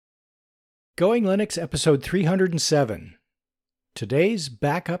Going Linux episode 307. Today's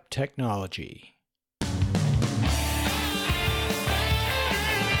backup technology.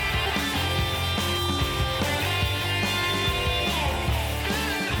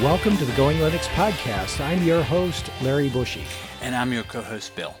 Welcome to the Going Linux podcast. I'm your host, Larry Bushy. And I'm your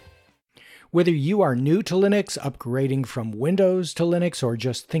co-host, Bill. Whether you are new to Linux, upgrading from Windows to Linux, or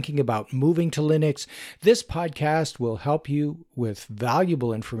just thinking about moving to Linux, this podcast will help you with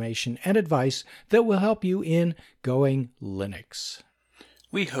valuable information and advice that will help you in going Linux.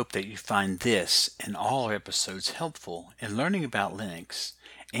 We hope that you find this and all our episodes helpful in learning about Linux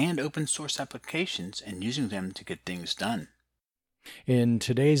and open source applications and using them to get things done. In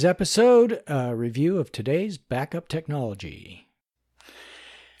today's episode, a review of today's backup technology.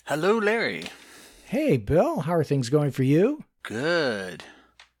 Hello, Larry. Hey, Bill. How are things going for you? Good.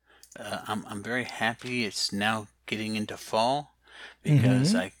 I'm very happy it's now getting into fall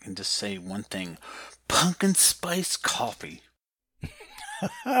because I can just say one thing. Pumpkin spice coffee.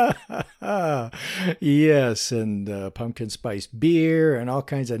 Yes, and pumpkin spice beer and all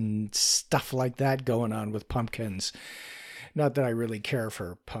kinds of stuff like that going on with pumpkins. Not that I really care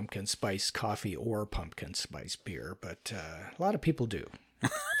for pumpkin spice coffee or pumpkin spice beer, but a lot of people do.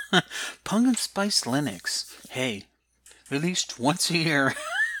 Pumpkin spice Linux. Hey, released once a year.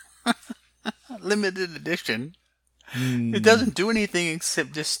 Limited edition. It doesn't do anything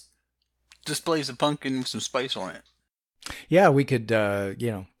except just displays a pumpkin with some spice on it. Yeah, we could,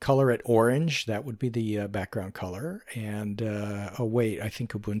 color it orange. That would be the background color. And, I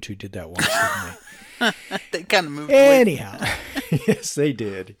think Ubuntu did that once, didn't they? They kind of moved Anyhow, yes, they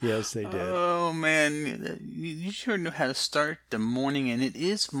did. Yes, they did. Oh, man. You sure know how to start the morning, and it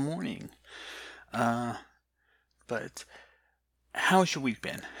is morning. But how's your week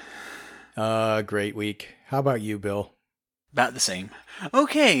been? Great week. How about you, Bill? About the same.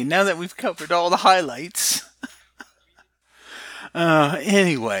 Okay, now that we've covered all the highlights.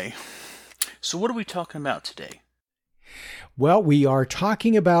 Anyway, so what are we talking about today? Well, we are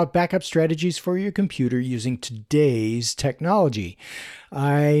talking about backup strategies for your computer using today's technology.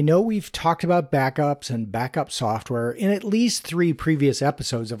 I know we've talked about backups and backup software in at least 3 previous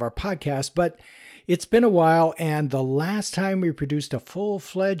episodes of our podcast, but it's been a while, and the last time we produced a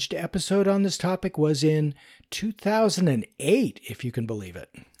full-fledged episode on this topic was in 2008, if you can believe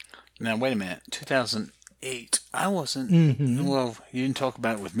it. Now, wait a minute. 2008. I wasn't. Well, you didn't talk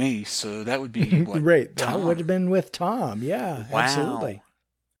about it with me, so that would be what? Right. Tom? That would have been with Tom. Yeah, wow. Absolutely.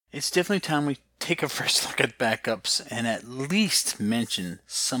 It's definitely time we take a first look at backups and at least mention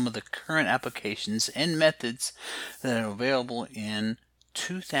some of the current applications and methods that are available in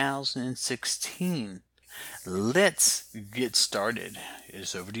 2016. Let's get started.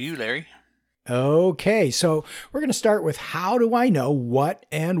 It's over to you, Larry. Okay, so we're going to start with how do I know what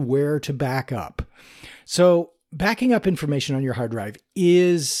and where to back up? So backing up information on your hard drive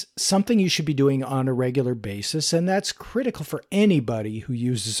is something you should be doing on a regular basis, and that's critical for anybody who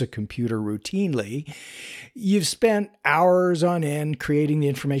uses a computer routinely. You've spent hours on end creating the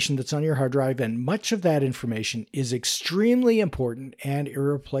information that's on your hard drive, and much of that information is extremely important and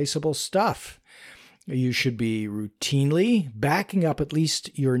irreplaceable stuff. You should be routinely backing up at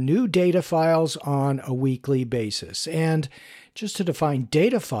least your new data files on a weekly basis. And just to define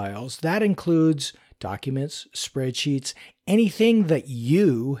data files, that includes documents, spreadsheets, anything that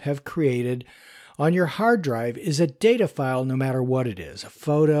you have created on your hard drive is a data file no matter what it is, a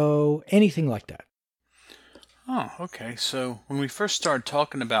photo, anything like that. Oh, okay. So when we first started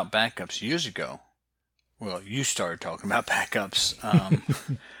talking about backups years ago, well, you started talking about backups,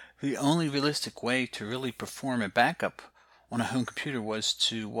 the only realistic way to really perform a backup on a home computer was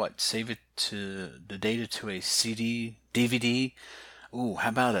to, save it to the data to a CD, DVD? Ooh, how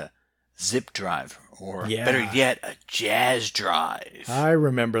about a zip drive? Or better yet, a jazz drive. I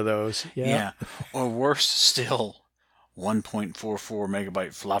remember those. Yeah. Or worse still, 1.44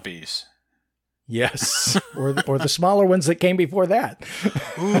 megabyte floppies. Yes. or the smaller ones that came before that.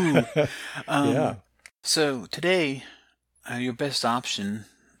 Ooh. Yeah. So today, your best option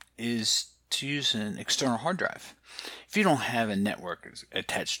is to use an external hard drive. If you don't have a network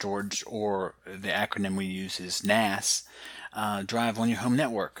attached storage, or the acronym we use is NAS, drive on your home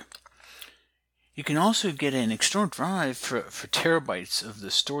network. You can also get an external drive for terabytes of the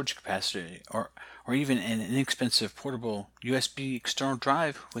storage capacity, or even an inexpensive portable USB external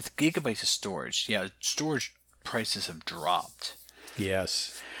drive with gigabytes of storage. Yeah, storage prices have dropped.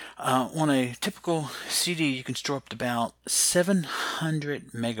 Yes. On a typical CD, you can store up to about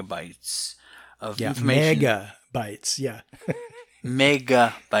 700 megabytes of information. Megabytes, yeah.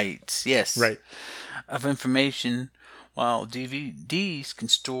 Megabytes, yes. Right. Of information while DVDs can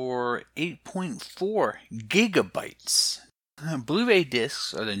store 8.4 gigabytes. Blu-ray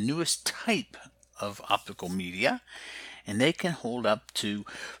discs are the newest type of optical media, and they can hold up to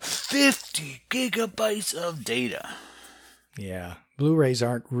 50 gigabytes of data. Yeah. Blu-rays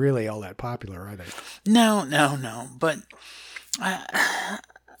aren't really all that popular, are they? No. But,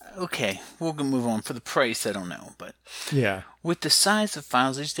 okay, we'll move on. For the price, I don't know. But yeah, with the size of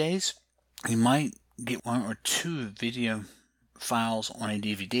files these days, you might get 1 or 2 video files on a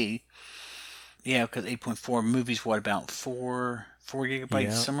DVD. Yeah, because 8.4 movies, what about 4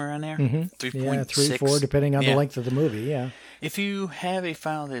 gigabytes, somewhere around there? 3.6. Yeah, 3, 4, depending on the length of the movie, yeah. If you have a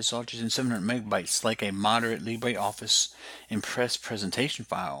file that is larger than 700 megabytes, like a moderate LibreOffice Impress presentation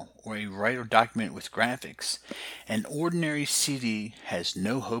file or a writer document with graphics, an ordinary CD has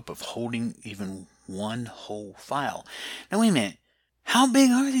no hope of holding even one whole file. Now, wait a minute. How big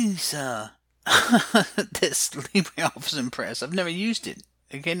are these, this LibreOffice Impress? I've never used it.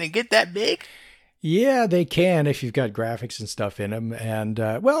 Can they get that big? Yeah, they can if you've got graphics and stuff in them. And,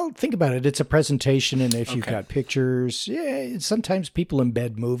 well, think about it. It's a presentation, and if you've got pictures, sometimes people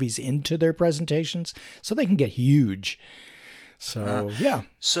embed movies into their presentations, so they can get huge. So, yeah.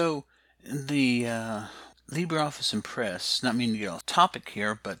 So, the LibreOffice Impress, not meaning to get off topic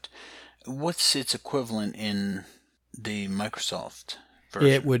here, but what's its equivalent in the Microsoft version?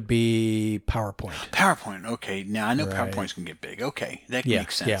 It would be PowerPoint. PowerPoint, okay. Now, I know PowerPoints can get big. Okay, that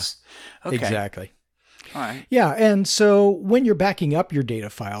makes sense. Yeah, okay. Exactly. All right. Yeah, and so when you're backing up your data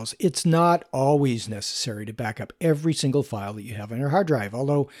files, it's not always necessary to back up every single file that you have on your hard drive,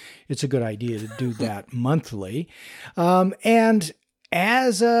 although it's a good idea to do that monthly. And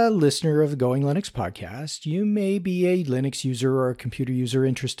as a listener of the Going Linux podcast, you may be a Linux user or a computer user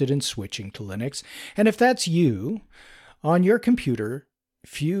interested in switching to Linux. And if that's you, on your computer,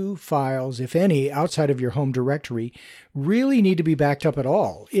 few files, if any, outside of your home directory really need to be backed up at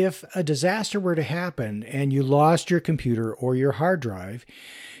all. If a disaster were to happen and you lost your computer or your hard drive,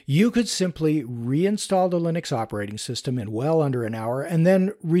 you could simply reinstall the Linux operating system in well under an hour and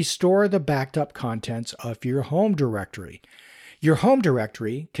then restore the backed up contents of your home directory. Your home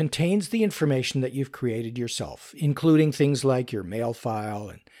directory contains the information that you've created yourself, including things like your mail file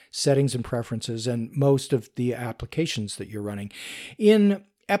and settings and preferences, and most of the applications that you're running. In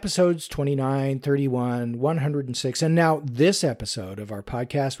episodes 29, 31, 106, and now this episode of our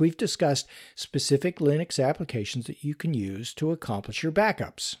podcast, we've discussed specific Linux applications that you can use to accomplish your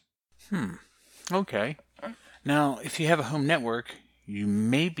backups. Okay. Now, if you have a home network, you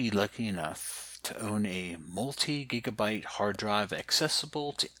may be lucky enough to own a multi-gigabyte hard drive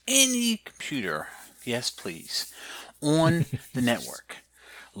accessible to any computer, yes please, on the network.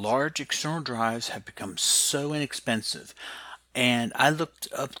 Large external drives have become so inexpensive, and I looked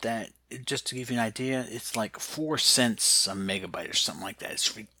up that, just to give you an idea, it's like 4 cents a megabyte or something like that.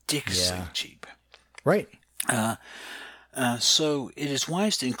 It's ridiculously cheap. Right. So it is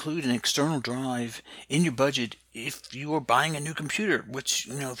wise to include an external drive in your budget if you are buying a new computer, which,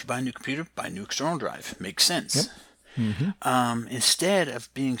 if you buy a new computer, buy a new external drive. Makes sense. Yep. Mm-hmm. Instead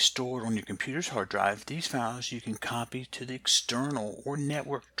of being stored on your computer's hard drive, these files you can copy to the external or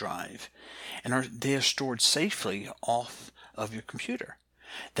network drive, and they are stored safely off of your computer.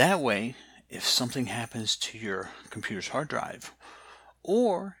 That way, if something happens to your computer's hard drive,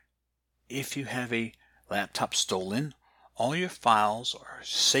 or if you have a laptop stolen, all your files are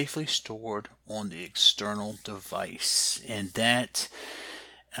safely stored on the external device. And that,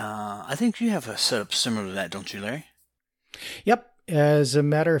 I think you have a setup similar to that, don't you, Larry? Yep. As a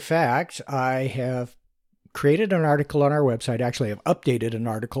matter of fact, I have created an article on our website. Actually, I've updated an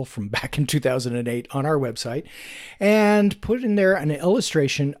article from back in 2008 on our website and put in there an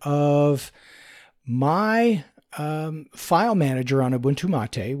illustration of my file manager on Ubuntu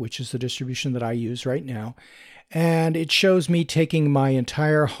Mate, which is the distribution that I use right now. And it shows me taking my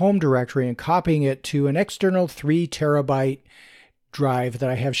entire home directory and copying it to an external 3 terabyte drive that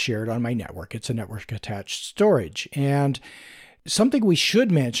I have shared on my network. It's a network attached storage. And something we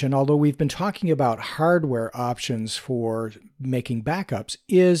should mention, although we've been talking about hardware options for making backups,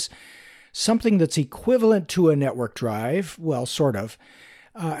 is something that's equivalent to a network drive, well, sort of,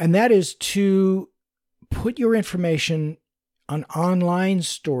 and that is to put your information on online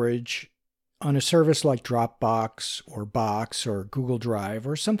storage on a service like Dropbox or Box or Google Drive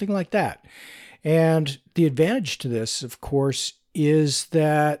or something like that. And the advantage to this, of course, is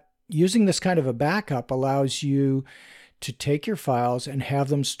that using this kind of a backup allows you to take your files and have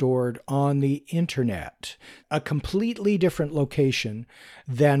them stored on the internet, a completely different location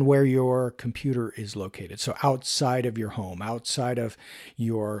than where your computer is located. So outside of your home, outside of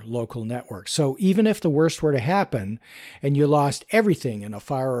your local network. So even if the worst were to happen and you lost everything in a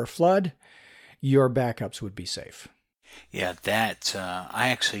fire or flood, your backups would be safe. Yeah, that I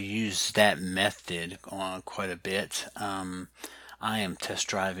actually use that method quite a bit. I am test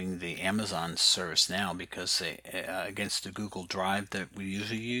driving the Amazon service now because against the Google Drive that we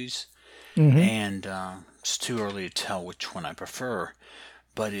usually use, and it's too early to tell which one I prefer.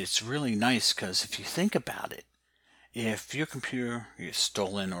 But it's really nice because if you think about it, if your computer gets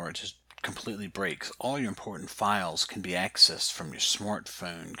stolen or it just completely breaks, all your important files can be accessed from your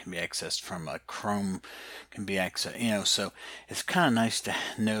smartphone, can be accessed from a Chrome, can be accessed, so it's kind of nice to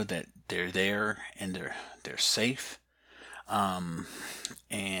know that they're there and they're safe.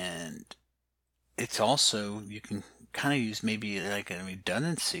 And it's also, you can kind of use maybe like a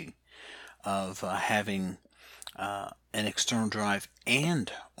redundancy of having an external drive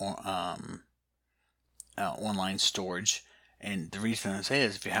and online storage. And the reason I say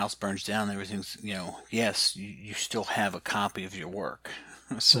is if your house burns down, everything's, yes, you still have a copy of your work.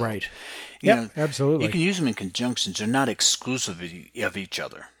 So, right. Yeah, absolutely. You can use them in conjunctions. They're not exclusive of each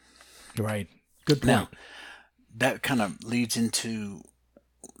other. Right. Good point. Now, that kind of leads into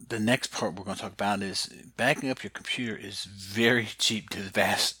the next part we're going to talk about is backing up your computer is very cheap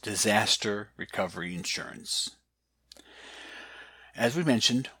disaster recovery insurance. As we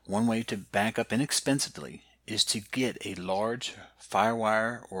mentioned, one way to back up inexpensively is to get a large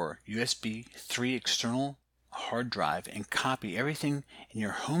FireWire or USB 3 external hard drive and copy everything in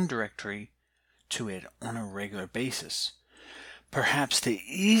your home directory to it on a regular basis. Perhaps the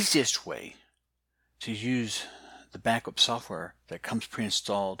easiest way to use the backup software that comes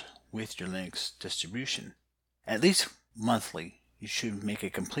pre-installed with your Linux distribution. At least monthly, you should make a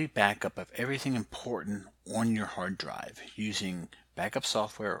complete backup of everything important on your hard drive using backup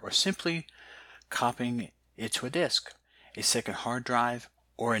software or simply copying it to a disk, a second hard drive,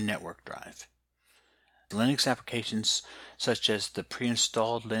 or a network drive. Linux applications such as the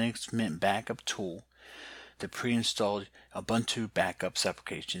pre-installed Linux Mint Backup tool, the pre-installed Ubuntu Backups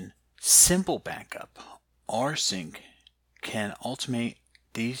application, Simple Backup, rsync can automate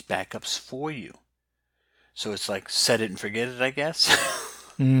these backups for you. So it's like set it and forget it, I guess.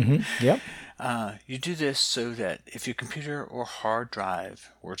 Yep. You do this so that if your computer or hard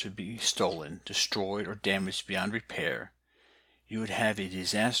drive were to be stolen, destroyed, or damaged beyond repair, you would have a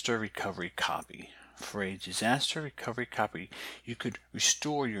disaster recovery copy. For a disaster recovery copy, you could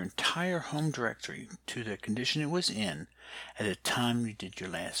restore your entire home directory to the condition it was in at the time you did your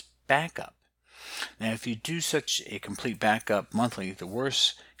last backup. Now, if you do such a complete backup monthly, the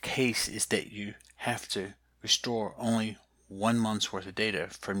worst case is that you have to restore only 1 month's worth of data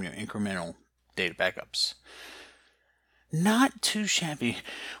from your incremental data backups. Not too shabby.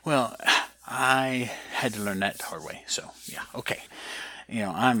 Well, I had to learn that the hard way, so yeah, okay.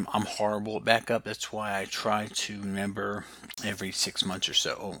 I'm horrible at backup. That's why I try to remember every 6 months or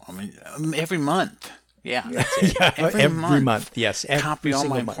so. Every month. Yeah, that's it. Yeah, every month. Yes, copy all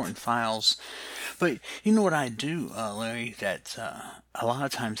my month. important files. But you know what I do, Larry? That a lot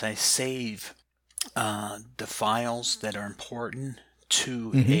of times I save the files that are important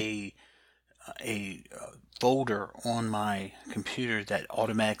to a folder on my computer that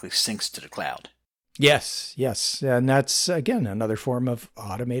automatically syncs to the cloud. Yes, and that's again another form of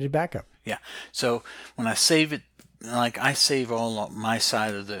automated backup. Yeah. So when I save it, like I save all my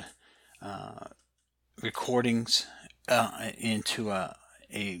side of the recordings into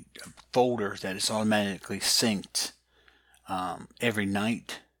a folder that is automatically synced every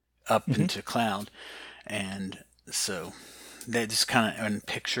night up into the cloud, and so that just kind of, and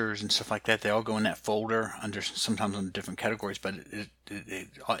pictures and stuff like that, they all go in that folder under sometimes under different categories, but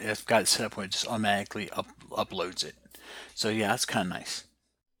it's got it set up where it just automatically uploads it. So yeah, that's kind of nice.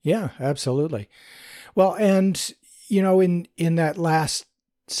 Yeah, absolutely. Well, and in that last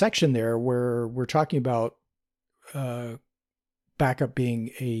section there where we're talking about backup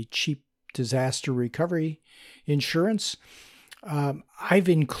being a cheap disaster recovery insurance, I've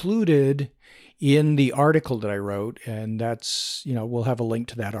included in the article that I wrote, and that's, we'll have a link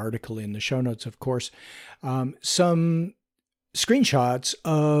to that article in the show notes, of course, some screenshots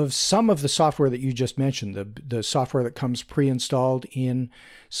of some of the software that you just mentioned, the software that comes pre-installed in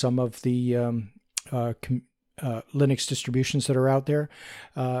some of the Linux distributions that are out there.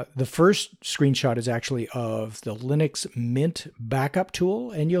 The first screenshot is actually of the Linux Mint Backup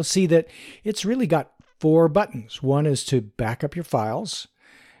tool, and you'll see that it's really got 4 buttons. One is to back up your files.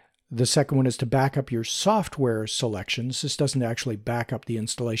 The second one is to back up your software selections. This doesn't actually back up the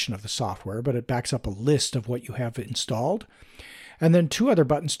installation of the software, but it backs up a list of what you have installed. And then 2 other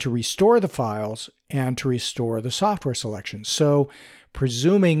buttons to restore the files and to restore the software selections. So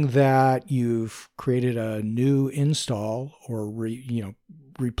presuming that you've created a new install or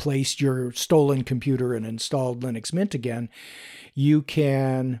replaced your stolen computer and installed Linux Mint again, you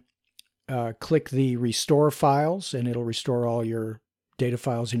can click the restore files and it'll restore all your data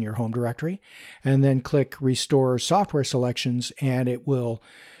files in your home directory, and then click restore software selections and it will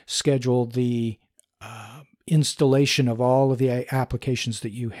schedule the installation of all of the applications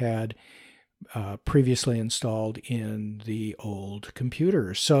that you had previously installed in the old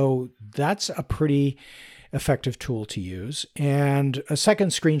computer. So that's a pretty effective tool to use. And a second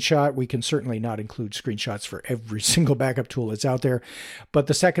screenshot, we can certainly not include screenshots for every single backup tool that's out there, but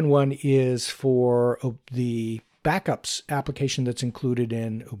the second one is for the backups application that's included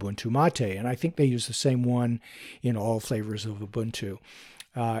in Ubuntu Mate. And I think they use the same one in all flavors of Ubuntu.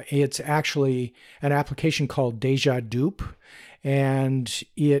 It's actually an application called Deja Dupe, and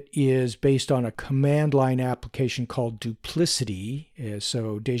it is based on a command line application called Duplicity.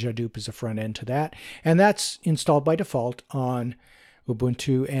 So Deja Dupe is a front end to that, and that's installed by default on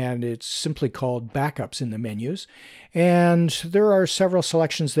Ubuntu, and it's simply called Backups in the menus. And there are several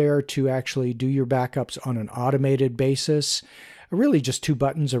selections there to actually do your backups on an automated basis. Really just 2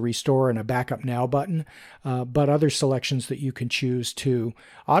 buttons, a restore and a backup now button, but other selections that you can choose to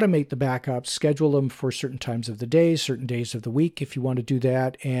automate the backups, schedule them for certain times of the day, certain days of the week if you want to do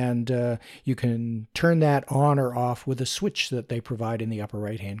that, and you can turn that on or off with a switch that they provide in the upper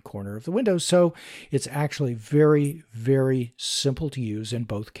right-hand corner of the window. So it's actually very, very simple to use in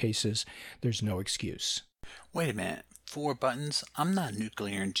both cases. There's no excuse. Wait a minute. 4 buttons? I'm not a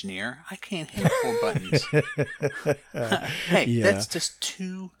nuclear engineer. I can't hit 4 buttons. Hey, Yeah. That's just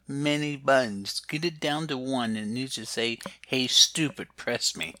too many buttons. Get it down to 1 and you just say, hey, stupid,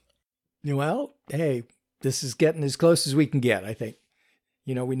 press me. Well, hey, this is getting as close as we can get, I think.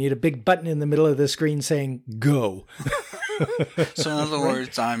 We need a big button in the middle of the screen saying go. So in other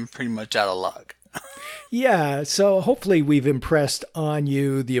words, I'm pretty much out of luck. Yeah, so hopefully we've impressed on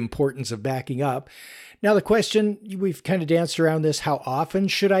you the importance of backing up. Now the question, we've kind of danced around this, how often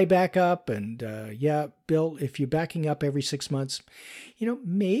should I back up? And yeah, Bill, if you're backing up every 6 months,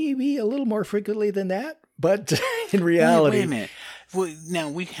 maybe a little more frequently than that. But in reality... Wait a minute. Well, now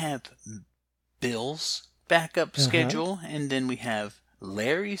we have Bill's backup schedule, and then we have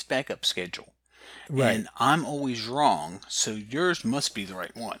Larry's backup schedule. Right. And I'm always wrong, so yours must be the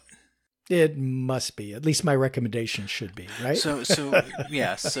right one. It must be. At least my recommendation should be, right? So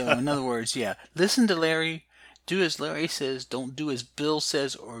yeah. So in other words, yeah. Listen to Larry. Do as Larry says. Don't do as Bill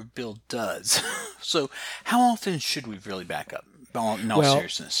says or Bill does. So how often should we really back up? In all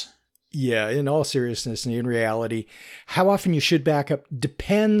seriousness. Yeah, in all seriousness and in reality, how often you should back up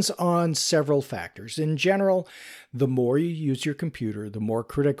depends on several factors. In general, the more you use your computer, the more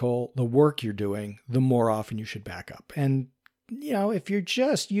critical the work you're doing, the more often you should back up. And if you're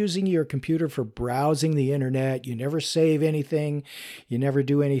just using your computer for browsing the internet, you never save anything, you never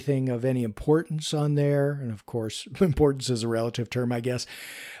do anything of any importance on there. And of course, importance is a relative term, I guess.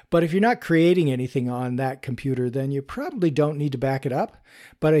 But if you're not creating anything on that computer, then you probably don't need to back it up.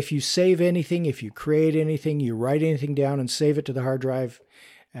 But if you save anything, if you create anything, you write anything down and save it to the hard drive,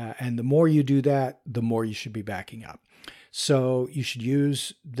 and the more you do that, the more you should be backing up. So you should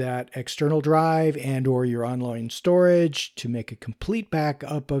use that external drive and or your online storage to make a complete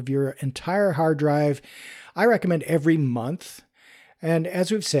backup of your entire hard drive. I recommend every month. And as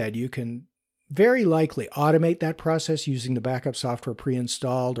we've said, you can very likely automate that process using the backup software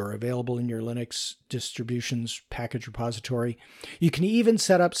pre-installed or available in your Linux distribution's package repository. You can even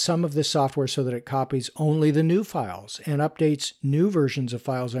set up some of this software so that it copies only the new files and updates new versions of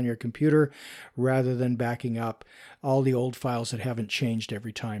files on your computer rather than backing up all the old files that haven't changed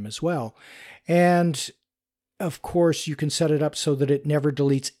every time as well. And of course, you can set it up so that it never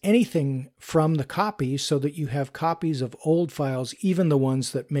deletes anything from the copy so that you have copies of old files, even the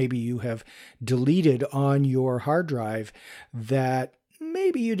ones that maybe you have deleted on your hard drive that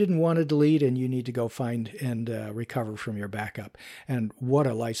maybe you didn't want to delete and you need to go find and recover from your backup. And what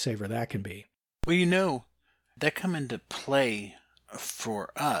a lifesaver that can be. Well, that come into play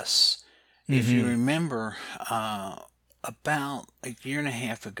for us. If you remember, about a year and a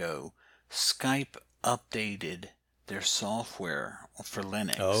half ago, Skype updated their software for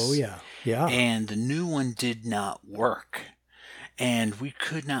Linux. Oh, yeah. Yeah. And the new one did not work. And we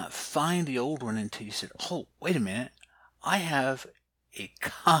could not find the old one until you said, oh, wait a minute. I have a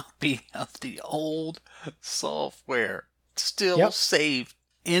copy of the old software still saved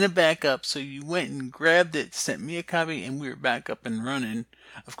in a backup. So you went and grabbed it, sent me a copy, and we were back up and running.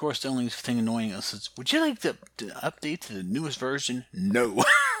 Of course, the only thing annoying us is, would you like to update to the newest version? No.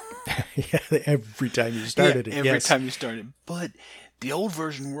 Yeah, every time you started it. Every time you started. But the old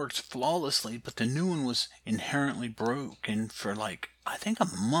version works flawlessly, but the new one was inherently broken for like, I think a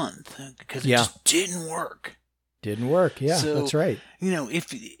month because it just didn't work. Didn't work. Yeah, so, that's right. You know,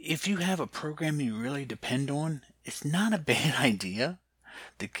 if you have a program you really depend on, it's not a bad idea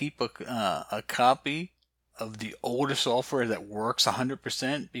to keep a copy of the older software that works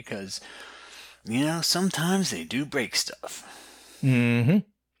 100% because, you know, sometimes they do break stuff. Mm-hmm.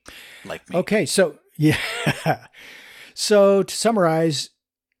 Like me. Okay, so, yeah. So to summarize,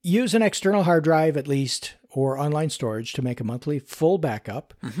 use an external hard drive at least or online storage to make a monthly full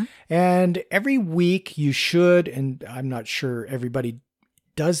backup. Mm-hmm. And every week you should, and I'm not sure everybody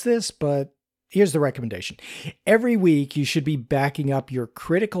does this, but here's the recommendation. Every week you should be backing up your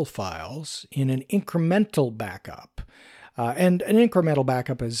critical files in an incremental backup. And an incremental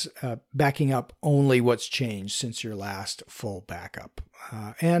backup is backing up only what's changed since your last full backup.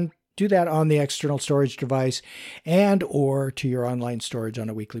 And do that on the external storage device and or to your online storage on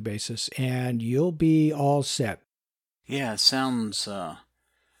a weekly basis, and you'll be all set. Yeah, it sounds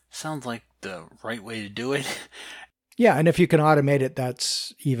like the right way to do it. Yeah, and if you can automate it,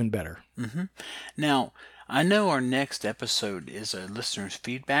 that's even better. Mm-hmm. Now, I know our next episode is a listener's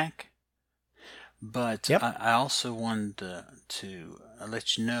feedback, but I also wanted to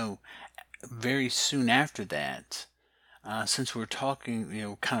let you know very soon after that, since we're talking, you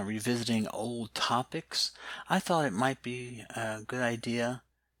know, kind of revisiting old topics, I thought it might be a good idea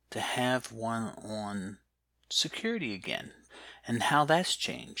to have one on security again and how that's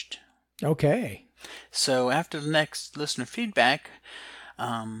changed. Okay. So after the next listener feedback,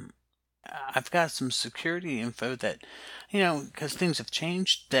 I've got some security info that, you know, because things have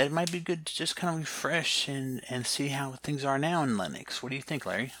changed, that it might be good to just kind of refresh and see how things are now in Linux. What do you think,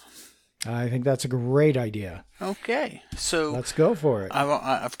 Larry? I think that's a great idea. Okay, so let's go for it.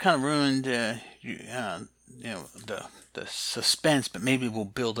 I've kind of ruined, you know, the suspense, but maybe we'll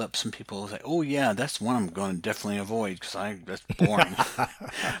build up some people who say, "Oh yeah, that's one I'm going to definitely avoid because that's boring."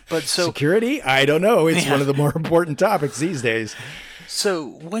 But so security, I don't know. It's one of the more important topics these days. So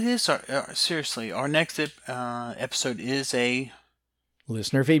what is our next episode is a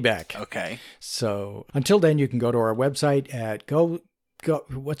listener feedback. Okay. So until then, you can go to our website at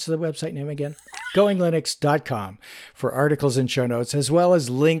what's the website name again? GoingLinux.com for articles and show notes, as well as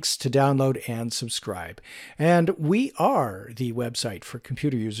links to download and subscribe. And we are the website for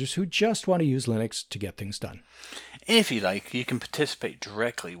computer users who just want to use Linux to get things done. If you like, you can participate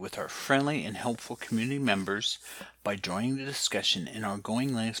directly with our friendly and helpful community members by joining the discussion in our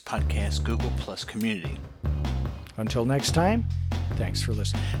Going Linux Podcast Google Plus community. Until next time, thanks for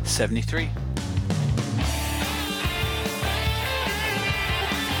listening. 73.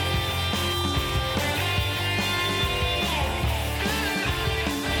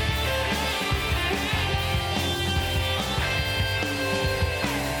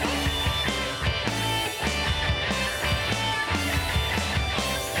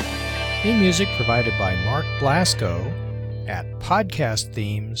 Theme music provided by Mark Blasco at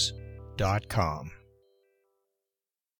podcastthemes.com.